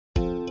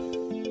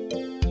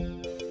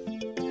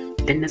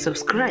danna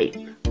subscribe,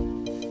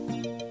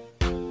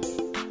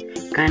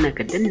 kana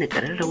ka danna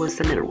ƙararrawar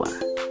sanarwa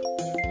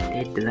ta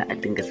yadda za a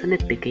dinga sanar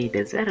da kai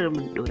da zarar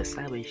mun ɗora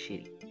sabon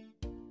shiri.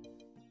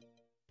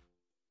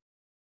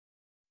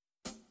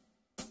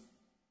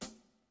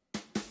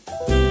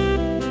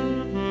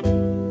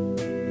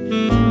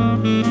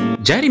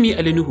 Jarumi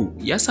Ali Nuhu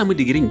ya samu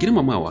digirin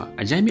girmamawa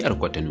a Jami'ar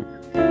Cotonou.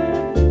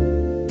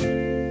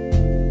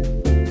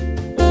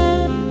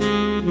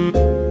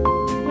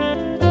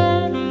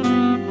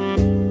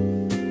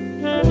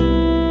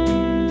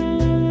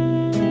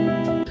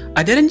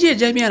 A daren jiya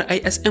Jami'ar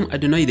ISM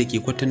Adonai da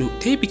ke Cotonou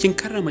ta yi bikin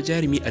karrama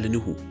Jarumi Ali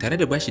Nuhu tare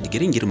da bashi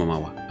digirin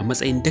girmamawa a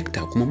matsayin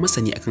dakta kuma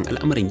masani akan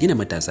al'amuran gina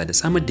matasa da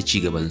samar da ci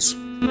gabansu.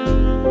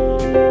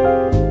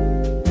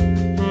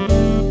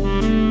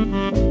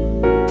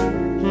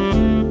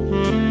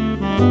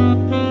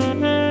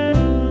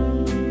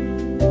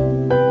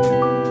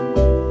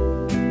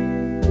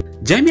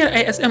 Jami'ar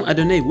ISM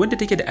Adonai, wadda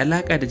take da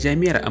alaka da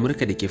Jami'ar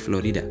Amurka da ke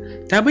Florida,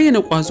 ta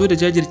bayyana ƙwazo da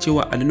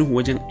jajircewa Ali Nuhu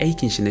wajen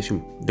aikin shi na fim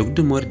da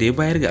gudunmawar da ya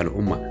bayar ga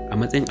al'umma a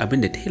matsayin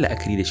abin da ta yi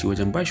la'akari da shi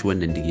wajen bashi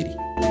wannan digiri.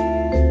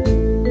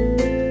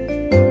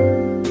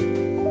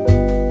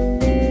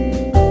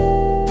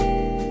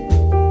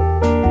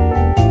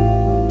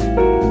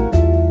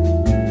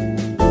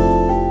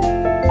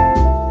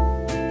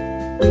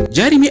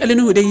 Jarumi Ali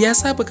Nuhu dai ya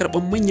saba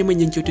karɓar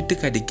manya-manyan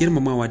kyaututtuka da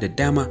girmamawa da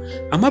dama,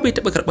 amma bai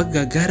taɓa karɓar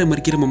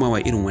gagarumar girmamawa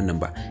irin wannan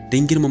ba,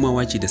 don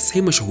girmamawa ce da sai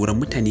mashahuran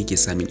mutane ke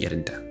samun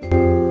irinta.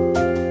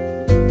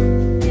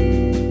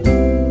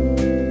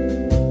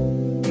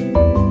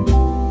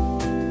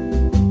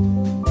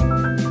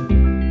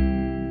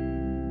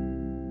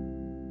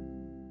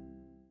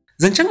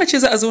 Zancen a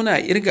ce za a zauna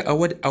a irga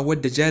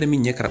award da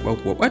jarumin ya karɓa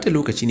kuwa ɓata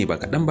lokaci ne ba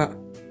kaɗan ba.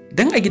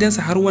 Dan a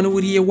gidansa har wani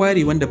wuri ya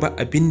ware wanda ba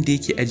abin da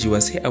yake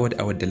ajiyewa sai awad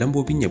da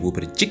lambobin yabo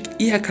birjik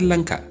iya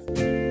kallonka.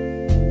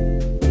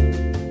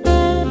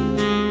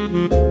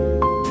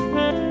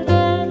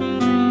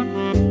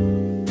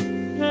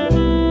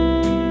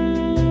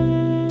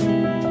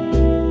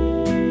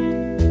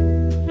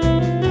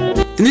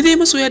 Tuni dai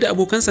masoya da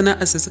abokan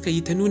sana'arsa suka yi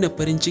ta nuna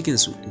farin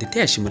cikinsu da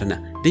taya shi murna,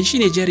 don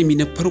shine jarumi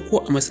na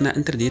farko a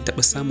masana'antar da ya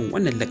taɓa samun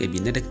wannan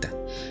lakabi na dakta.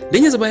 Don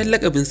yanzu bayan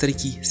lakabin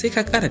sarki sai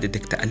ka ƙara da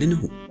Dr Ali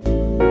Nuhu.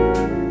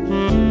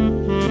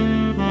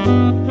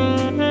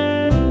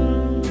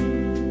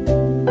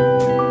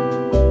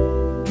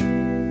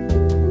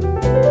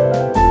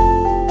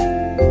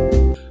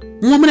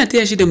 Kuma muna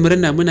taya shi da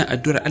murna, muna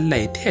addu'ar Allah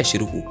ya taya shi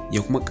riko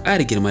ya kuma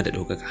ƙara girma da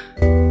ɗaukaka.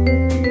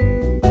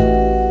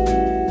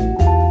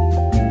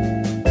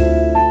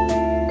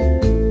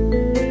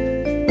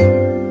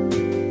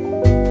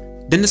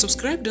 Danna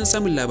subscribe don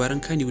samun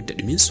labaran kannywood da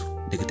ɗuminsu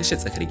daga tashar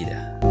Tsakar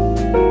Gida.